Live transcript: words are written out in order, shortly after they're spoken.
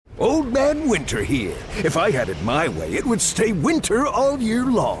Old Man Winter here. If I had it my way, it would stay winter all year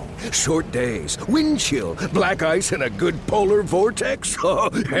long. Short days, wind chill, black ice, and a good polar vortex.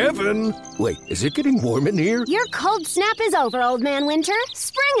 Oh, heaven! Wait, is it getting warm in here? Your cold snap is over, Old Man Winter.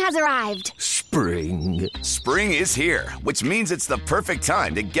 Spring has arrived. Spring. Spring is here, which means it's the perfect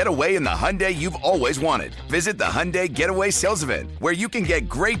time to get away in the Hyundai you've always wanted. Visit the Hyundai Getaway Sales Event, where you can get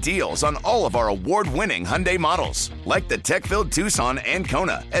great deals on all of our award-winning Hyundai models, like the tech-filled Tucson and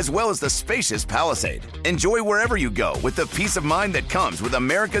Kona, as well as the spacious Palisade. Enjoy wherever you go with the peace of mind that comes with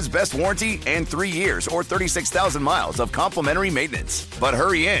America's best warranty and 3 years or 36,000 miles of complimentary maintenance. But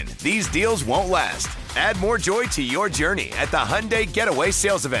hurry in, these deals won't last. Add more joy to your journey at the Hyundai Getaway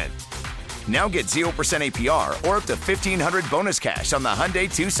Sales Event. Now get 0% APR or up to $1,500 bonus cash on the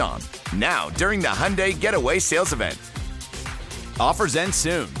Hyundai Tucson. Now, during the Hyundai Getaway Sales Event. Offers end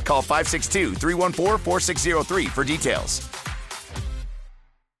soon. Call 562-314-4603 for details.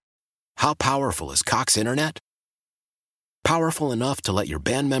 How powerful is Cox Internet? Powerful enough to let your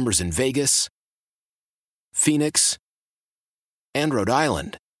band members in Vegas, Phoenix, and Rhode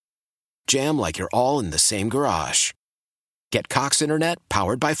Island jam like you're all in the same garage. Get Cox Internet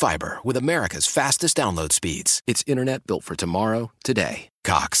powered by fiber with America's fastest download speeds. It's internet built for tomorrow, today.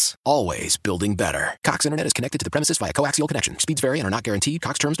 Cox, always building better. Cox Internet is connected to the premises via coaxial connection. Speeds vary and are not guaranteed.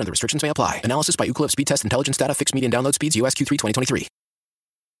 Cox terms and other restrictions may apply. Analysis by Ookla Speed Test Intelligence Data. Fixed median download speeds. US Q3 2023.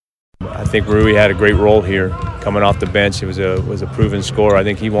 I think Rui had a great role here coming off the bench. He was a proven scorer. I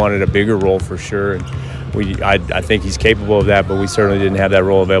think he wanted a bigger role for sure. And I think he's capable of that, but we certainly didn't have that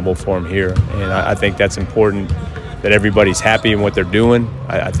role available for him here. And I think that's important, that everybody's happy in what they're doing.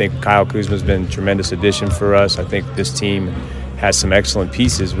 I think Kyle Kuzma's been a tremendous addition for us. I think this team has some excellent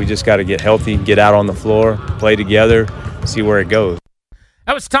pieces. We just got to get healthy, get out on the floor, play together, see where it goes.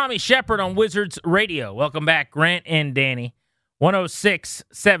 That was Tommy Shepard on Wizards Radio. Welcome back, Grant and Danny.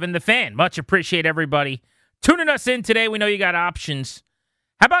 106.7 The Fan. Much appreciate everybody tuning us in today. We know you got options.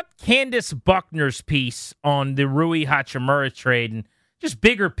 How about Candace Buckner's piece on the Rui Hachimura trade and just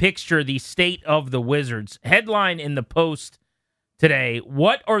bigger picture, the state of the Wizards? Headline in the Post today,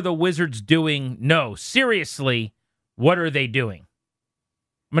 what are the Wizards doing? No, seriously, what are they doing?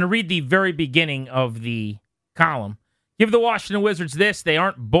 I'm going to read the very beginning of the column. Give the Washington Wizards this: they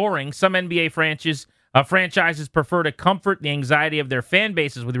aren't boring. Some NBA franchises prefer to comfort the anxiety of their fan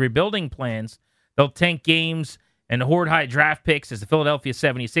bases with rebuilding plans. They'll tank games and hoard high draft picks, as the Philadelphia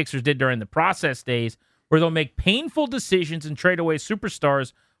 76ers did during the process days, where they'll make painful decisions and trade away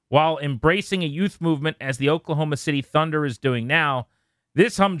superstars while embracing a youth movement, as the Oklahoma City Thunder is doing now.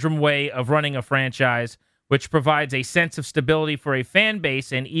 This humdrum way of running a franchise, which provides a sense of stability for a fan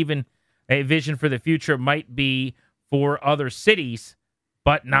base and even a vision for the future, might be for other cities,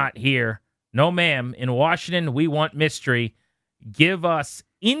 but not here. No, ma'am. In Washington, we want mystery. Give us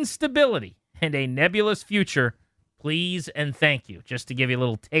instability and a nebulous future, please and thank you. Just to give you a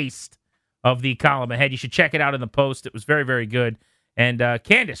little taste of the column ahead. You should check it out in the Post. It was very, very good. And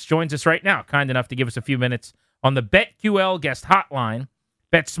Candace joins us right now, kind enough to give us a few minutes on the BetQL guest hotline.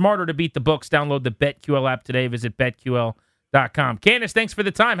 Bet smarter to beat the books. Download the BetQL app today. Visit BetQL.com. Candace, thanks for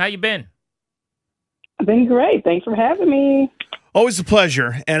the time. How you been? I've been great. Thanks for having me. Always a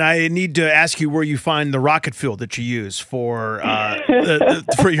pleasure, and I need to ask you where you find the rocket fuel that you use for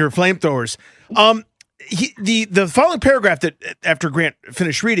for your flamethrowers. The following paragraph that after Grant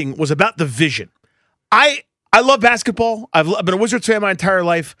finished reading was about the vision. I love basketball. I've been a Wizards fan my entire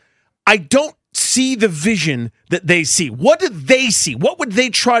life. I don't see the vision that they see. What do they see? What would they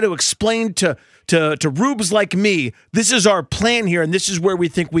try to explain to rubes like me? This is our plan here, and this is where we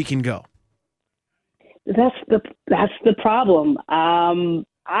think we can go. That's the problem.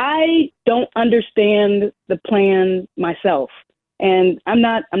 I don't understand the plan myself, and I'm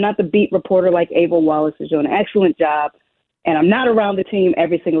not the beat reporter like Ava Wallace is doing an excellent job, and I'm not around the team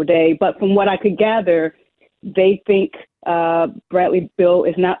every single day. But from what I could gather, they think Bradley Beal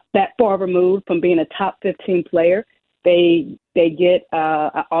is not that far removed from being a top 15 player. They get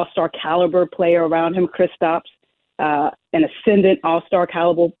an all-star caliber player around him, Kristaps. An ascendant all-star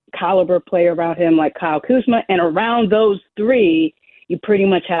caliber player around him like Kyle Kuzma. And around those three, you pretty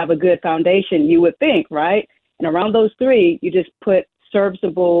much have a good foundation, you would think, right? And around those three, you just put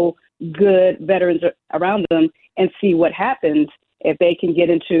serviceable, good veterans around them and see what happens if they can get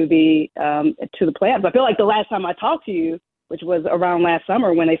into the to the playoffs. I feel like the last time I talked to you, which was around last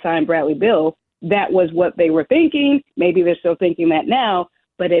summer when they signed Bradley Beal, that was what they were thinking. Maybe they're still thinking that now,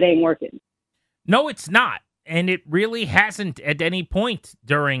 but it ain't working. No, it's not. And it really hasn't at any point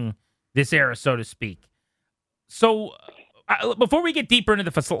during this era, so to speak. So before we get deeper into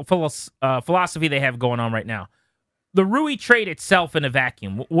the philosophy they have going on right now, the Rui trade itself in a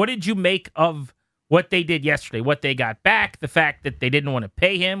vacuum, what did you make of what they did yesterday, what they got back, the fact that they didn't want to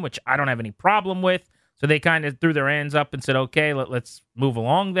pay him, which I don't have any problem with, so they kind of threw their hands up and said, okay, let's move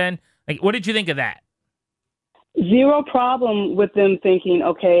along then? Like, what did you think of that? Zero problem with them thinking,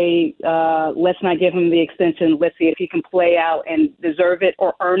 okay, let's not give him the extension. Let's see if he can play out and deserve it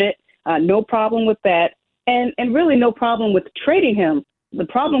or earn it. No problem with that. And really no problem with trading him. The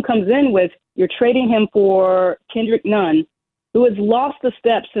problem comes in with you're trading him for Kendrick Nunn, who has lost a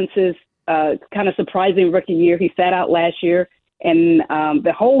step since his kind of surprising rookie year. He sat out last year and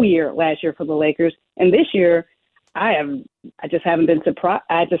the whole year last year for the Lakers. And this year, I just haven't been surprised.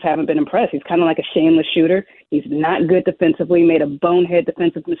 I just haven't been impressed. He's kind of like a shameless shooter. He's not good defensively. Made a bonehead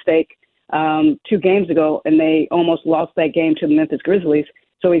defensive mistake 2 games ago, and they almost lost that game to the Memphis Grizzlies.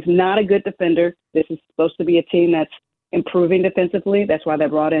 So he's not a good defender. This is supposed to be a team that's improving defensively. That's why they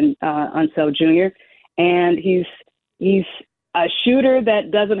brought in Unseld Jr. And he's a shooter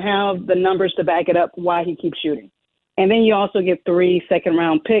that doesn't have the numbers to back it up why he keeps shooting. And then you also get 3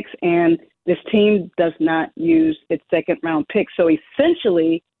 second-round picks, and this team does not use its second-round picks. So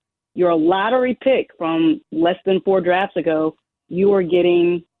essentially, you're a lottery pick from less than 4 drafts ago. You are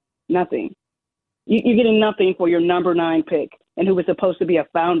getting nothing. You're getting nothing for your number 9 pick, and who was supposed to be a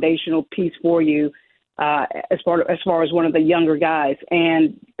foundational piece for you as far as one of the younger guys.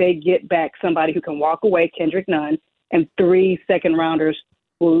 And they get back somebody who can walk away, Kendrick Nunn, and 3 second-rounders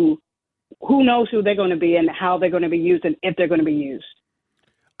who knows who they're going to be and how they're going to be used and if they're going to be used.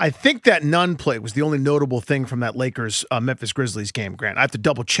 I think that Nunn play was the only notable thing from that Lakers Memphis Grizzlies game, Grant. I have to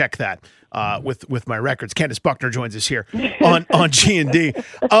double check that with my records. Candace Buckner joins us here on G&D.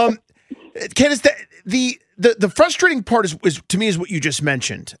 Candace, the frustrating part is to me is what you just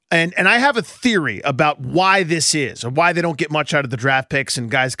mentioned, and I have a theory about why this is, or why they don't get much out of the draft picks and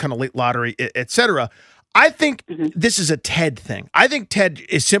guys kind of late lottery, et cetera. I think this is a Ted thing. I think Ted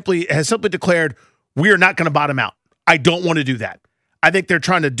has simply declared, we are not going to bottom out. I don't want to do that. I think they're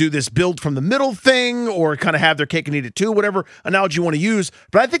trying to do this build from the middle thing, or kind of have their cake and eat it too, whatever analogy you want to use.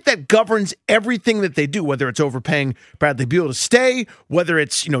 But I think that governs everything that they do, whether it's overpaying Bradley Beal to stay, whether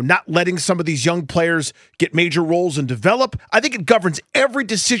it's, not letting some of these young players get major roles and develop. I think it governs every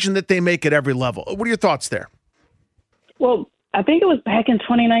decision that they make at every level. What are your thoughts there? Well, I think it was back in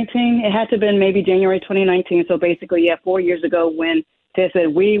 2019. It had to have been maybe January 2019. So basically, 4 years ago when Ted said,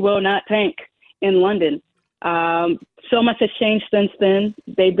 we will not tank in London. So much has changed since then.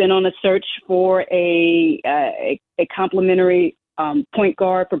 They've been on a search for a complimentary point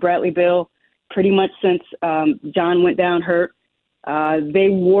guard for Bradley Beal pretty much since John went down hurt. They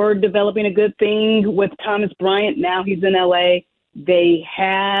were developing a good thing with Thomas Bryant. Now he's in L.A. They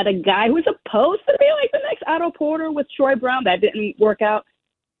had a guy who was supposed to be like the next Otto Porter with Troy Brown. That didn't work out.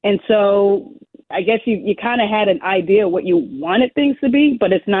 And so I guess you kind of had an idea what you wanted things to be,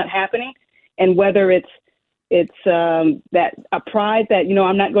 but it's not happening. And whether it's that a pride that,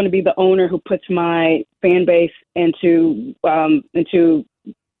 I'm not going to be the owner who puts my fan base into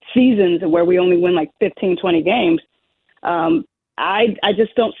seasons where we only win like 15, 20 games. I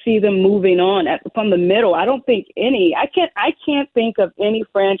just don't see them moving on from the middle. I don't think I can't think of any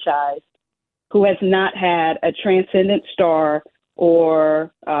franchise who has not had a transcendent star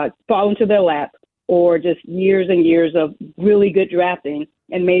or fall into their lap, or just years and years of really good drafting,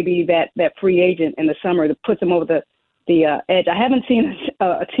 and maybe that free agent in the summer that puts them over the edge. I haven't seen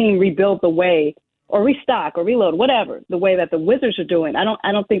a team rebuild the way, or restock or reload, whatever, the way that the Wizards are doing. I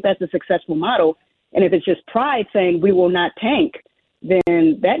don't think that's a successful model. And if it's just pride saying we will not tank,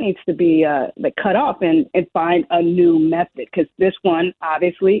 then that needs to be cut off and find a new method, because this one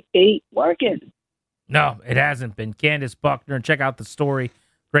obviously ain't working. No, it hasn't been. Candace Buckner, check out the story.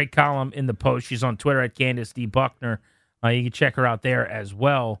 Great column in the Post. She's on Twitter at Candace D. Buckner. You can check her out there as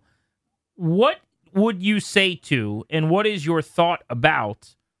well. What would you say to, and what is your thought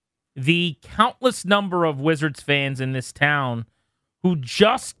about the countless number of Wizards fans in this town who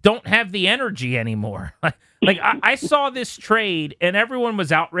just don't have the energy anymore? I saw this trade, and everyone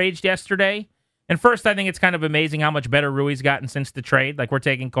was outraged yesterday. And first, I think it's kind of amazing how much better Rui's gotten since the trade. We're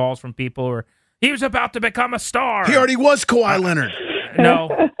taking calls from people who are, he was about to become a star. He already was Kawhi Leonard.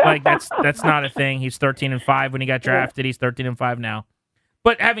 No, that's not a thing. He's 13-5 when he got drafted. He's 13-5 now.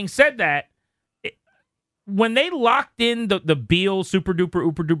 But having said that, when they locked in the Beal super duper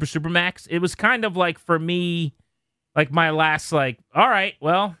uber duper supermax, it was kind of like, for me, my last all right,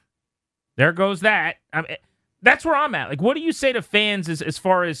 well, there goes that. That's where I'm at. What do you say to fans as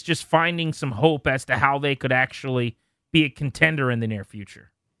far as just finding some hope as to how they could actually be a contender in the near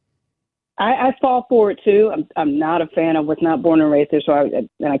future? I fall for it too. I'm not a fan. I was not born and raised there, so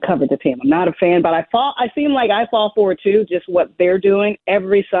I covered the team. I'm not a fan, but I seem like I fall for it too. Just what they're doing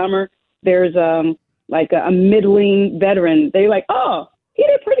every summer. There's like a middling veteran. They're like, oh, he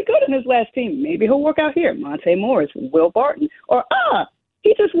did pretty good in his last team. Maybe he'll work out here. Monte Morris, Will Barton, or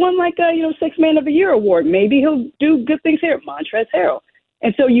he just won like a 6 Man of the Year award. Maybe he'll do good things here. Montrezl Harrell.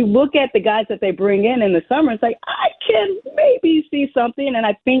 And so you look at the guys that they bring in the summer. It's like I can maybe see something, and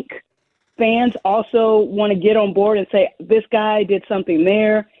I think fans also want to get on board and say, this guy did something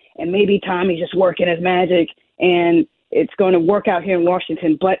there, and maybe Tommy's just working his magic, and it's going to work out here in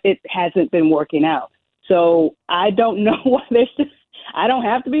Washington, but it hasn't been working out. So I don't know why I don't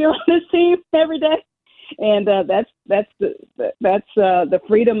have to be on this team every day. And that's the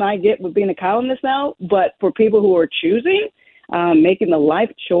freedom I get with being a columnist now. But for people who are choosing, making the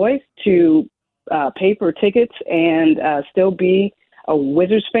life choice to pay for tickets and still be a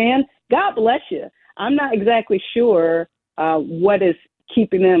Wizards fan, God bless you. I'm not exactly sure what is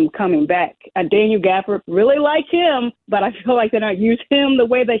keeping them coming back. Daniel Gafford, really like him, but I feel like they're not using him the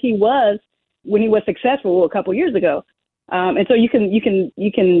way that he was when he was successful a couple years ago. And so you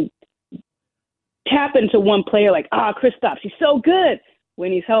can tap into one player like, Kristaps, he's so good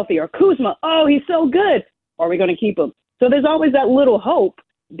when he's healthy, or Kuzma, he's so good. Are we going to keep him? So there's always that little hope,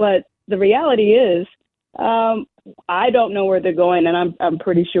 but the reality is, I don't know where they're going, and I'm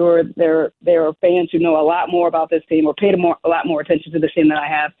pretty sure there are fans who know a lot more about this team or paid a lot more attention to this team than I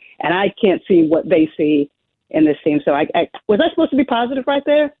have, and I can't see what they see in this team. So was I supposed to be positive right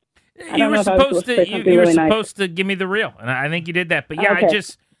there? You were supposed to give me the real, and I think you did that. But yeah, okay.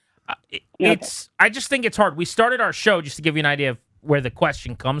 I just think it's hard. We started our show, just to give you an idea of where the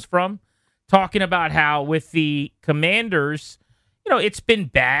question comes from, talking about how with the Commanders, it's been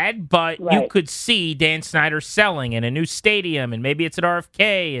bad, but you could see Dan Snyder selling in a new stadium, and maybe it's at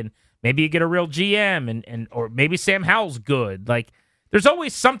RFK, and maybe you get a real GM, and or maybe Sam Howell's good. Like, there's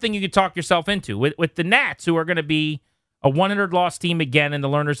always something you could talk yourself into. With the Nats, who are going to be a 100-loss team again, and the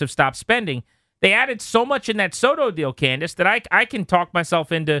learners have stopped spending, they added so much in that Soto deal, Candace, that I can talk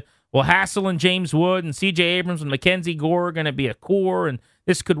myself into, Hassel and James Wood and C.J. Abrams and Mackenzie Gore are going to be a core, and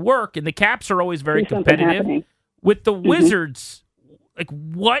this could work, and the Caps are always very competitive. With the Wizards, like,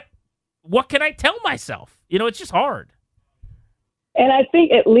 what can I tell myself? It's just hard. And I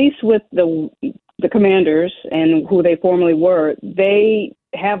think at least with the Commanders and who they formerly were, they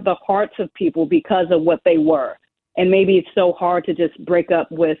have the hearts of people because of what they were. And maybe it's so hard to just break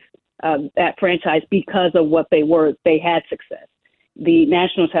up with that franchise because of what they were. They had success. The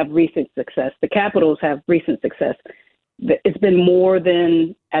Nationals have recent success. The Capitals have recent success. It's been more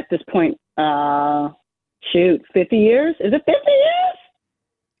than, at this point, 50 years? Is it 50 years?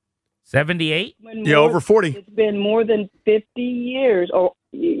 78? Yeah, over 40. It's been more than 50 years. Or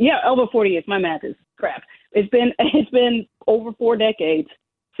over 40 years. My math is crap. It's been over 4 decades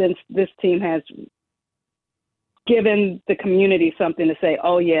since this team has given the community something to say,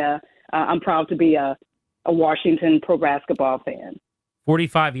 I'm proud to be a Washington pro basketball fan.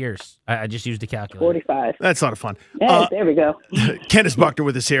 45 years. I just used a calculator. 45. That's a lot of fun. Yeah, there we go. Candace Buckner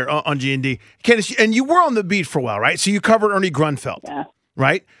with us here on G&D. Candace, and you were on the beat for a while, right? So you covered Ernie Grunfeld,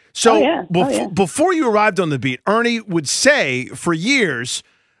 right? So before you arrived on the beat, Ernie would say for years,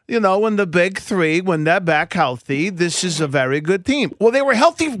 when the big three, when they're back healthy, this is a very good team. Well, they were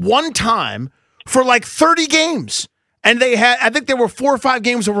healthy one time for like 30 games. And they had, I think there were 4 or 5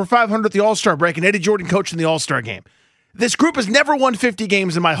 games over 500 at the All-Star break, and Eddie Jordan coached in the All-Star game. This group has never won 50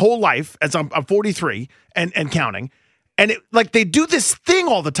 games in my whole life, as I'm 43 and counting. And they do this thing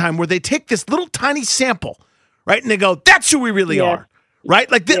all the time where they take this little tiny sample, right? And they go, that's who we really are.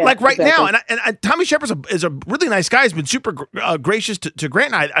 Right? Right exactly. Now. And Tommy Shepard is a really nice guy. He's been super gracious to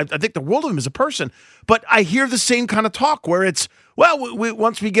Grant. And I think the world of him as a person. But I hear the same kind of talk where it's,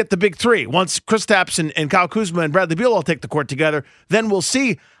 once we get the big three, once Kristaps and Kyle Kuzma and Bradley Beal all take the court together, then we'll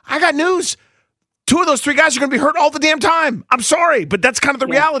see. I got news. 2 of those 3 guys are going to be hurt all the damn time. I'm sorry, but that's kind of the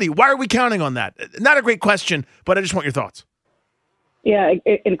reality. Why are we counting on that? Not a great question, but I just want your thoughts. Yeah,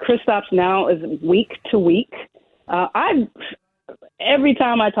 and Kristaps now is week to week. Every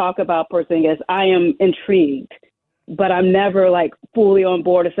time I talk about Porzingis, I am intrigued, but I'm never fully on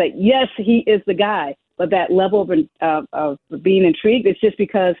board to say, yes, he is the guy. But that level of being intrigued, it's just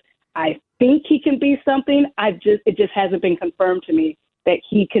because I think he can be something. It just hasn't been confirmed to me that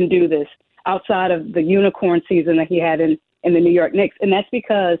he can do this outside of the unicorn season that he had in the New York Knicks. And that's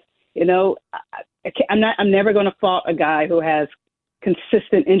because, I'm never going to fault a guy who has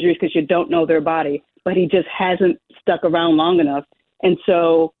consistent injuries because you don't know their body, but he just hasn't stuck around long enough. And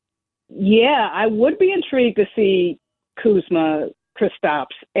so, I would be intrigued to see Kuzma,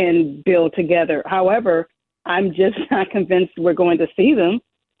 Kristaps and Bill together. However, I'm just not convinced we're going to see them,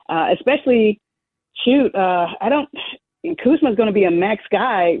 especially, Kuzma's going to be a max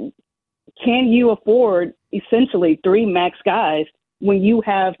guy. Can you afford essentially 3 max guys when you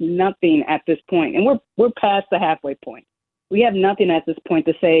have nothing at this point? And we're past the halfway point. We have nothing at this point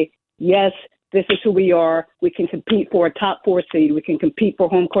to say, yes, this is who we are. We can compete for a top 4 seed. We can compete for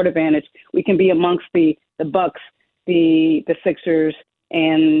home court advantage. We can be amongst the Bucks, the Sixers,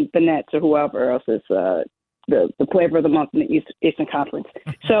 and the Nets, or whoever else is the flavor of the month in the Eastern Conference.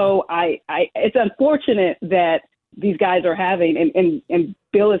 So it's unfortunate that these guys are having, and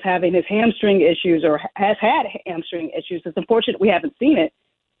Bill is having his hamstring issues, or has had hamstring issues. It's unfortunate we haven't seen it,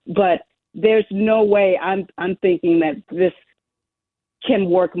 but there's no way I'm thinking that this can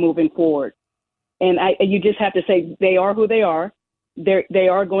work moving forward. And you just have to say they are who they are. They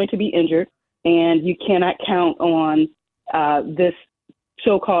are going to be injured, and you cannot count on this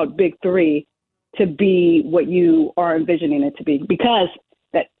so-called big three to be what you are envisioning it to be, because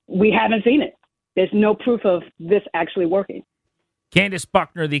that we haven't seen it. There's no proof of this actually working. Candace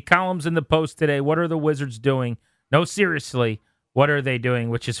Buckner, the columns in the Post today. What are the Wizards doing? No, seriously, what are they doing?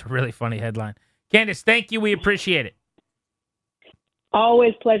 Which is a really funny headline. Candace, thank you. We appreciate it.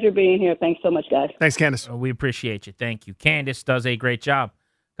 Always pleasure being here. Thanks so much, guys. Thanks, Candace. We appreciate you. Thank you. Candace does a great job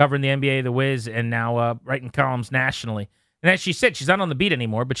covering the NBA, the Wiz, and now writing columns nationally. And as she said, she's not on the beat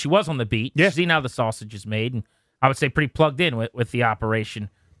anymore, but she was on the beat. Yeah. She's seen how the sausage is made, and I would say pretty plugged in with the operation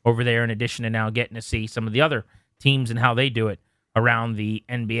over there, in addition to now getting to see some of the other teams and how they do it around the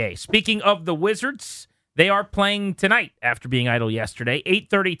NBA. Speaking of the Wizards, they are playing tonight after being idle yesterday.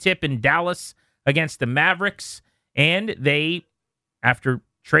 8:30 tip in Dallas against the Mavericks, and they, after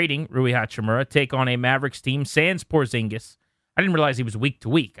trading Rui Hachimura, take on a Mavericks team, sans Porzingis. I didn't realize he was week to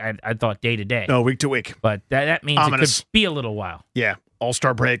week. I thought day to day. No, week to week. But that means Ominous. It could be a little while. Yeah,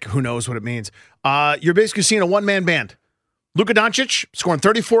 All-Star break. Who knows what it means? You're basically seeing a one-man band. Luka Doncic scoring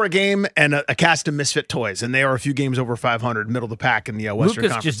 34 a game and a cast of misfit toys, and they are a few games over 500, middle of the pack in the Western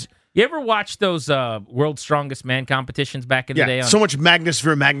Conference. You ever watch those World's Strongest Man competitions back in the day? So much Magnus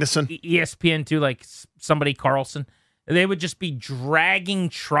Ver Magnuson. ESPN too, like somebody Carlson. They would just be dragging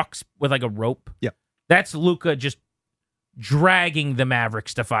trucks with like a rope. Yep. That's Luka just dragging the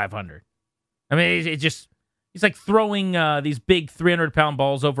Mavericks to 500. I mean, he's like throwing these big 300-pound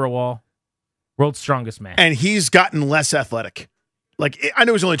balls over a wall. World's strongest man. And he's gotten less athletic. Like, I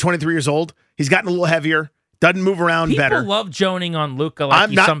know he's only 23 years old. He's gotten a little heavier, doesn't move around better. People love joning on Luka like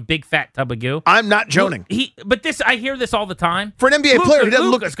he's some big fat tub of goo. I'm not joning. But I hear this all the time. For an NBA player, he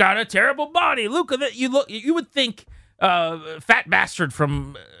doesn't look. Luka's got a terrible body. Luka, you would think fat bastard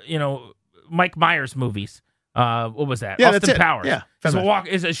from Mike Myers movies. What was that? Yeah, Austin Powers. Yeah,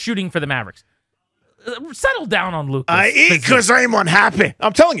 is shooting for the Mavericks. Settle down on Luka. I eat because I'm unhappy.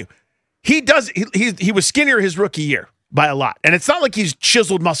 I'm telling you, he does. He was skinnier his rookie year by a lot, and it's not like he's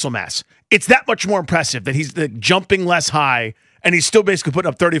chiseled muscle mass. It's that much more impressive that he's jumping less high, and he's still basically putting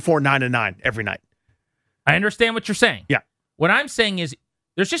up 34, 9, and 9 every night. I understand what you're saying. Yeah. What I'm saying is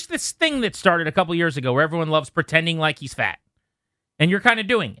there's just this thing that started a couple years ago where everyone loves pretending like he's fat, and you're kind of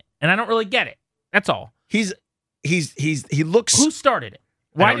doing it, and I don't really get it. That's all. He looks. Who started it?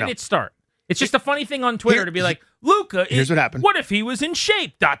 Why did it start? It's just a funny thing on Twitter to be like, Luka. Here's what happened. What if he was in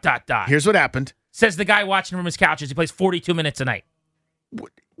shape? ... Here's what happened. Says the guy watching from his couch as he plays 42 minutes a night.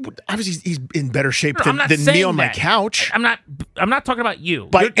 Obviously, he's in better shape than me on my couch. I'm not talking about you.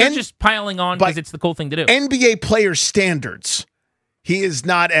 You're just piling on because it's the cool thing to do. NBA player standards, he is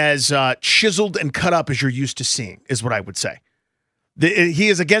not as chiseled and cut up as you're used to seeing, is what I would say. He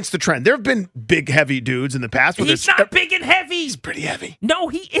is against the trend. There have been big, heavy dudes in the past. He's not big and heavy. He's pretty heavy. No,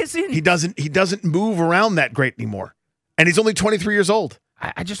 he isn't. He doesn't move around that great anymore. And he's only 23 years old.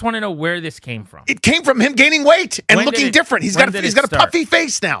 I just want to know where this came from. It came from him gaining weight and looking different. He's got a puffy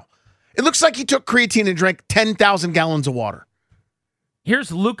face now. It looks like he took creatine and drank 10,000 gallons of water.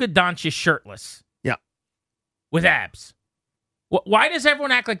 Here's Luka Doncic shirtless. Yeah. With abs. Why does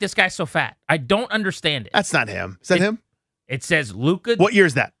everyone act like this guy's so fat? I don't understand it. That's not him. Is that him? It says Luka. What year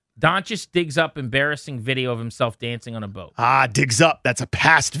is that? Doncic digs up embarrassing video of himself dancing on a boat. Digs up. That's a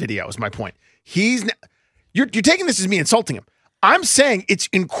past video is my point. You're taking this as me insulting him. I'm saying it's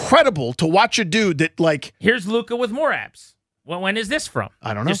incredible to watch a dude that Here's Luka with more abs. Well, when is this from?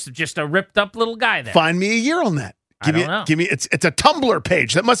 I don't know. Just a ripped up little guy there. Find me a year on that. I don't know. Give me it's a Tumblr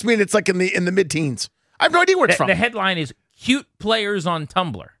page. That must mean it's like in the mid-teens. I have no idea where it's from. The headline is "Cute Players on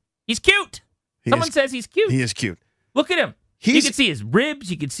Tumblr." He's cute. Someone says he's cute. He is cute. Look at him. You can see his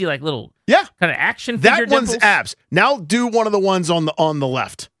ribs. You can see like little kind of action figure That one's dimples. abs. Now do one of the ones on the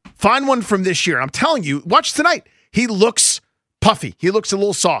left. Find one from this year. I'm telling you, watch tonight. He looks puffy. He looks a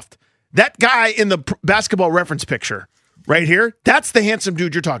little soft. That guy in the basketball reference picture right here, that's the handsome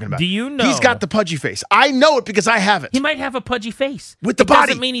dude you're talking about. Do you know? He's got the pudgy face. I know it because I have it. He might have a pudgy face. With the body.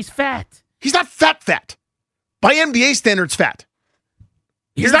 Doesn't mean he's fat. He's not fat. By NBA standards, fat.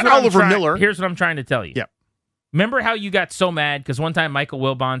 He's not Oliver Miller. Here's what I'm trying to tell you. Yep. Remember how you got so mad because one time Michael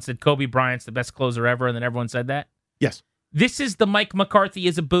Wilbon said Kobe Bryant's the best closer ever, and then everyone said that? Yes. This is the Mike McCarthy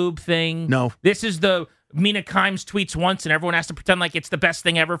is a boob thing. No. This is the Mina Kimes tweets once, and everyone has to pretend like it's the best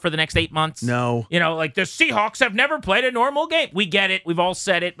thing ever for the next 8 months. No. Like the Seahawks have never played a normal game. We get it. We've all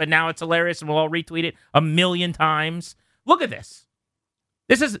said it, but now it's hilarious, and we'll all retweet it 1,000,000 times. Look at this.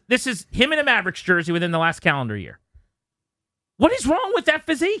 This is him in a Mavericks jersey within the last calendar year. What is wrong with that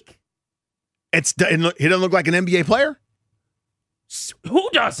physique? He doesn't look like an NBA player. Who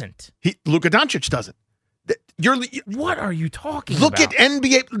doesn't? Luka Doncic doesn't. What are you talking about? Look at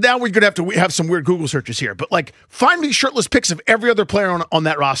NBA. Now we're going to have some weird Google searches here, but find me shirtless pics of every other player on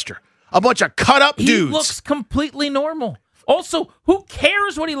that roster. A bunch of cut up dudes. He looks completely normal. Also, who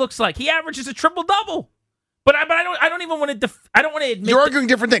cares what he looks like? He averages a triple double. But I don't even want to. I don't want to admit. You're arguing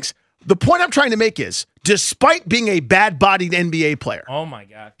different things. The point I'm trying to make is, despite being a bad-bodied NBA player, oh my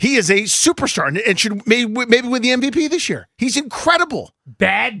God, he is a superstar and should maybe win the MVP this year. He's incredible.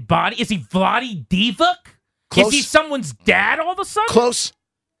 Bad body? Is he Vlade Divac? Close. Is he someone's dad all of a sudden? Close.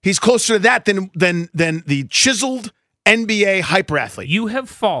 He's closer to that than the chiseled NBA hyper athlete. You have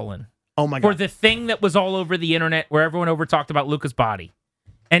fallen. Oh my God. For the thing that was all over the internet where everyone over talked about Luka's body,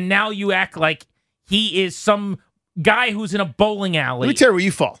 and now you act like he is some guy who's in a bowling alley. Let me tell you where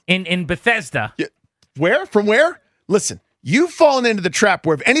you fall. In Bethesda. Yeah. Where? From where? Listen, you've fallen into the trap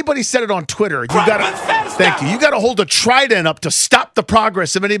where if anybody said it on Twitter, you got to thank you. You got to hold a trident up to stop the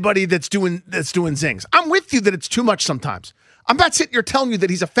progress of anybody that's doing zings. I'm with you that it's too much sometimes. I'm not sitting here telling you that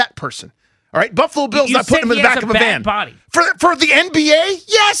he's a fat person. All right, Buffalo Bills not putting him in the back of a van. Body. For the NBA,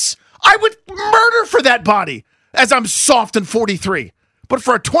 yes, I would murder for that body as I'm soft and 43. But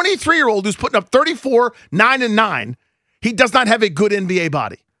for a 23-year-old who's putting up 34, 9-9, he does not have a good NBA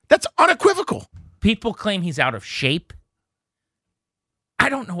body. That's unequivocal. People claim he's out of shape. I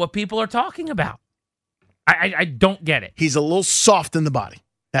don't know what people are talking about. I don't get it. He's a little soft in the body.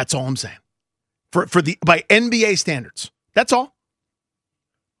 That's all I'm saying. By NBA standards. That's all.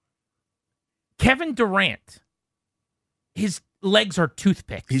 Kevin Durant, his legs are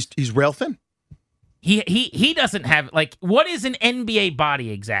toothpicks. He's rail thin. He doesn't have, what is an NBA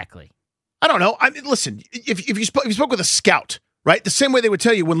body exactly? I don't know. I mean, listen, if you spoke with a scout, right? The same way they would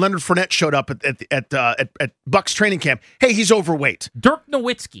tell you when Leonard Fournette showed up at Bucks training camp, hey, he's overweight. Dirk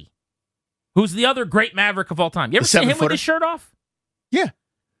Nowitzki, who's the other great Maverick of all time. You ever seen him with his shirt off? Yeah.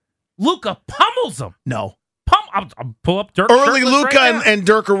 Luka pummels him. No. I'll pull up Dirk. Early Luka and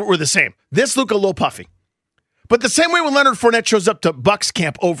Dirk were the same. This Luka a little puffy. But the same way when Leonard Fournette shows up to Bucks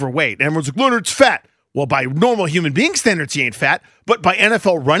camp overweight, and everyone's like, Leonard's fat. Well, by normal human being standards, he ain't fat. But by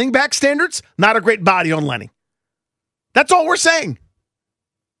NFL running back standards, not a great body on Lenny. That's all we're saying.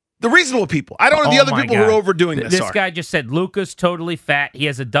 The reasonable people. I don't know the other people who are overdoing this. This guy just said Luka's totally fat. He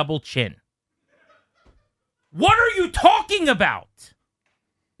has a double chin. What are you talking about?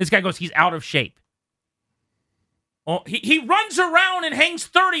 This guy goes, he's out of shape. Oh, he runs around and hangs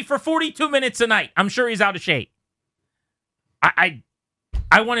 30 for 42 minutes a night. I'm sure he's out of shape.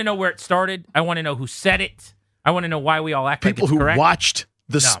 I want to know where it started. I want to know who said it. I want to know why we all act people like it's correct.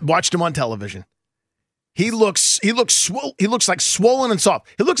 People who watched him on television. He looks like swollen and soft.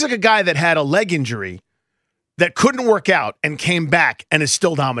 He looks like a guy that had a leg injury that couldn't work out and came back and is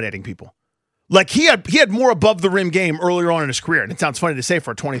still dominating people. Like he had more above the rim game earlier on in his career, and it sounds funny to say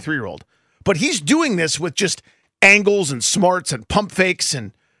for a 23-year-old, but he's doing this with just angles and smarts and pump fakes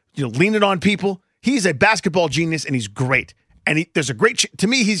and leaning on people. He's a basketball genius and he's great. And there's a great to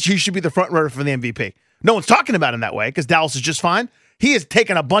me. He should be the front runner for the MVP. No one's talking about him that way because Dallas is just fine. He has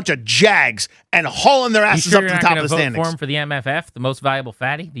taken a bunch of Jags and hauling their asses up to the top of the standings. Vote for him for the MFF, the most valuable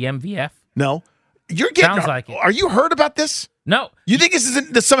fatty, the MVF. No, you're getting. Sounds like it. Are you heard about this? No. You think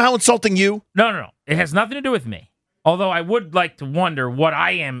this somehow insulting you? No. It has nothing to do with me. Although I would like to wonder what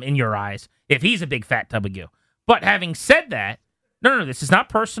I am in your eyes if he's a big fat tub of goo. But having said that, no, this is not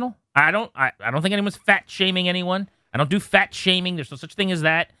personal. I don't think anyone's fat shaming anyone. I don't do fat shaming. There's no such thing as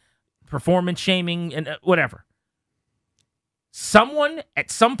that. Performance shaming and whatever. Someone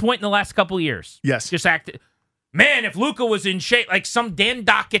at some point in the last couple of years, just acted. Man, if Luka was in shape, like some Dan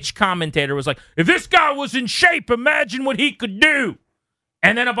Dockich commentator was like, if this guy was in shape, imagine what he could do.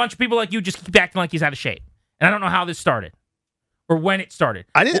 And then a bunch of people like you just keep acting like he's out of shape. And I don't know how this started or when it started.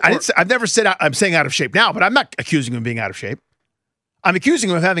 I've never said I'm saying out of shape now, but I'm not accusing him of being out of shape. I'm accusing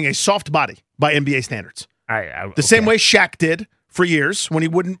him of having a soft body by NBA standards. The same way Shaq did for years when he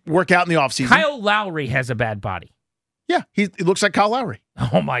wouldn't work out in the offseason. Kyle Lowry has a bad body. Yeah, he looks like Kyle Lowry.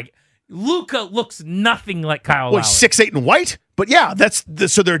 Oh, my. Luka looks nothing like Kyle Lowry. He's 6'8" and white, but yeah,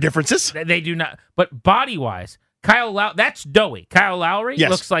 so there are differences. They do not. But body-wise, Kyle Lowry, that's doughy. Kyle Lowry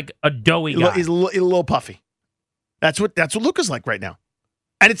looks like a doughy guy. He's a little puffy. That's what Luka's like right now.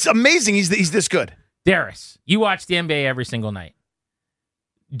 And it's amazing he's this good. Darius, you watch the NBA every single night.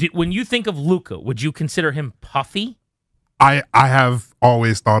 When you think of Luka, would you consider him puffy? I have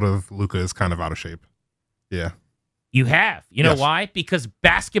always thought of Luka as kind of out of shape. Yeah. You have. You know why? Because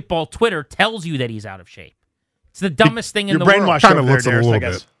basketball Twitter tells you that he's out of shape. It's the dumbest thing in the world. Your brainwash over there, Darius, I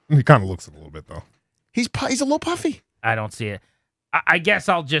guess. He kind of looks it a little bit, though. He's a little puffy. I don't see it. I guess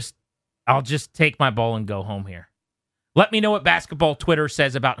I'll just take my ball and go home here. Let me know what basketball Twitter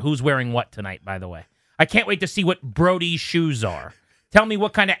says about who's wearing what tonight, by the way. I can't wait to see what Brody's shoes are. Tell me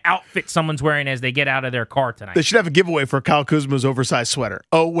what kind of outfit someone's wearing as they get out of their car tonight. They should have a giveaway for Kyle Kuzma's oversized sweater.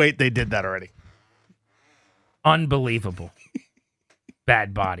 Oh, wait, they did that already. Unbelievable.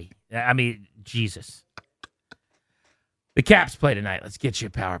 Bad body. I mean, Jesus. The Caps play tonight. Let's get you a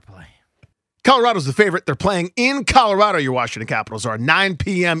power play. Colorado's the favorite. They're playing in Colorado. Your Washington Capitals are 9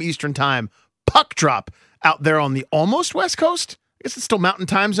 p.m. Eastern time. Puck drop out there on the almost West Coast. I guess it's still Mountain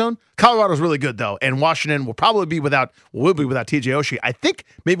Time Zone. Colorado's really good, though, and Washington will be without TJ Oshie. I think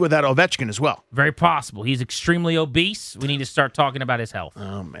maybe without Ovechkin as well. Very possible. He's extremely obese. We need to start talking about his health.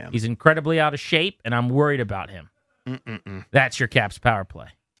 Oh, man. He's incredibly out of shape, and I'm worried about him. That's your Caps power play.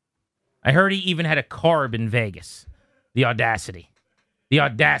 I heard he even had a carb in Vegas. The audacity. The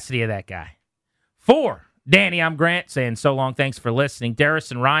audacity of that guy. For Danny, I'm Grant, saying so long. Thanks for listening. Darius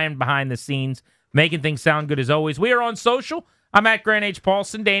and Ryan behind the scenes, making things sound good as always. We are on social. I'm at Grant H.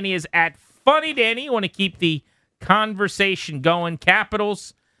 Paulson. Danny is at Funny Danny. You want to keep the conversation going.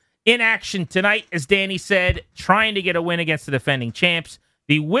 Capitals in action tonight, as Danny said, trying to get a win against the defending champs.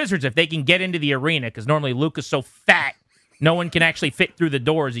 The Wizards, if they can get into the arena, because normally Luka's so fat, no one can actually fit through the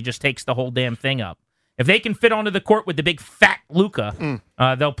doors. He just takes the whole damn thing up. If they can fit onto the court with the big fat Luka,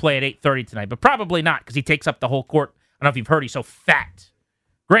 they'll play at 8:30 tonight. But probably not, because he takes up the whole court. I don't know if you've heard, he's so fat.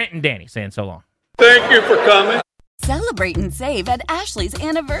 Grant and Danny saying so long. Thank you for coming. Celebrate and save at Ashley's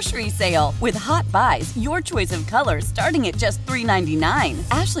Anniversary Sale. With Hot Buys, your choice of colors starting at just $3.99.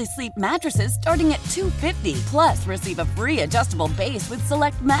 Ashley Sleep mattresses starting at $2.50. Plus, receive a free adjustable base with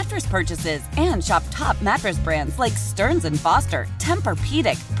select mattress purchases. And shop top mattress brands like Stearns & Foster,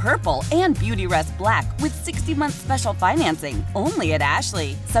 Tempur-Pedic, Purple, and Beautyrest Black with 60-month special financing. Only at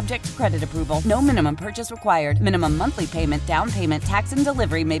Ashley. Subject to credit approval. No minimum purchase required. Minimum monthly payment, down payment, tax, and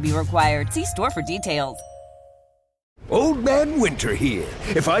delivery may be required. See store for details. Old Man Winter here.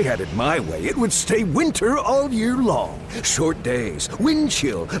 If I had it my way, it would stay winter all year long. Short days, wind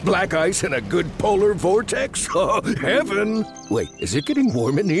chill, black ice, and a good polar vortex. Oh, heaven. Wait, is it getting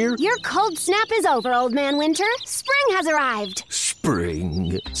warm in here? Your cold snap is over, Old Man Winter. Spring has arrived.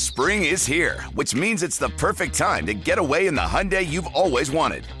 Spring. Spring is here, which means it's the perfect time to get away in the Hyundai you've always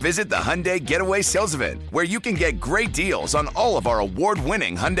wanted. Visit the Hyundai Getaway Sales Event, where you can get great deals on all of our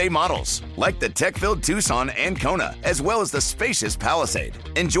award-winning Hyundai models, like the tech-filled Tucson and Kona, as well as the spacious Palisade.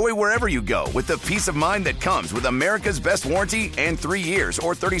 Enjoy wherever you go with the peace of mind that comes with America's best warranty and 3 years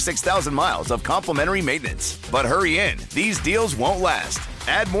or 36,000 miles of complimentary maintenance. But hurry in, these deals won't last.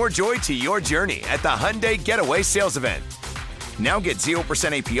 Add more joy to your journey at the Hyundai Getaway Sales Event. Now get 0%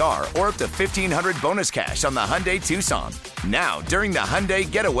 APR or up to $1,500 bonus cash on the Hyundai Tucson. Now, during the Hyundai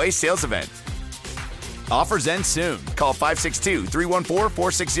Getaway Sales Event. Offers end soon. Call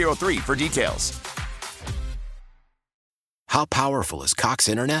 562-314-4603 for details. How powerful is Cox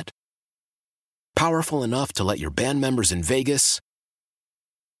Internet? Powerful enough to let your band members in Vegas,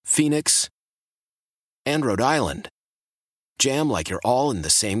 Phoenix, and Rhode Island jam like you're all in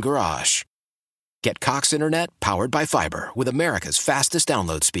the same garage. Get Cox Internet powered by fiber with America's fastest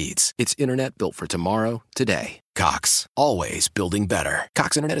download speeds. It's internet built for tomorrow, today. Cox, always building better.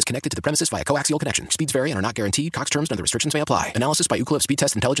 Cox Internet is connected to the premises via coaxial connection. Speeds vary and are not guaranteed. Cox terms and other restrictions may apply. Analysis by Ookla of Speed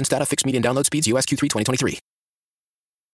Test Intelligence Data. Fixed median download speeds. US Q3 2023.